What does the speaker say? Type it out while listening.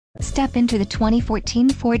Step into the 2014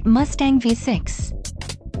 Ford Mustang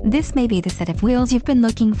V6. This may be the set of wheels you've been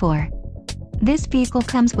looking for. This vehicle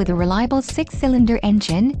comes with a reliable 6-cylinder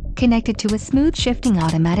engine, connected to a smooth shifting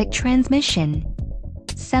automatic transmission.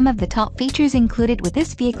 Some of the top features included with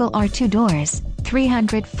this vehicle are 2 doors,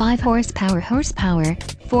 305 horsepower,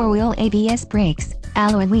 4-wheel ABS brakes,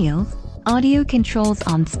 alloy wheels, audio controls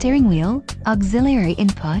on steering wheel, auxiliary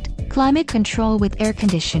input, climate control with air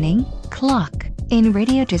conditioning, clock,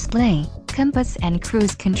 in-radio display, compass and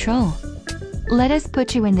cruise control. Let us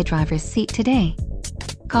put you in the driver's seat today.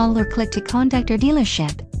 Call or click to contact our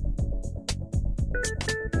dealership.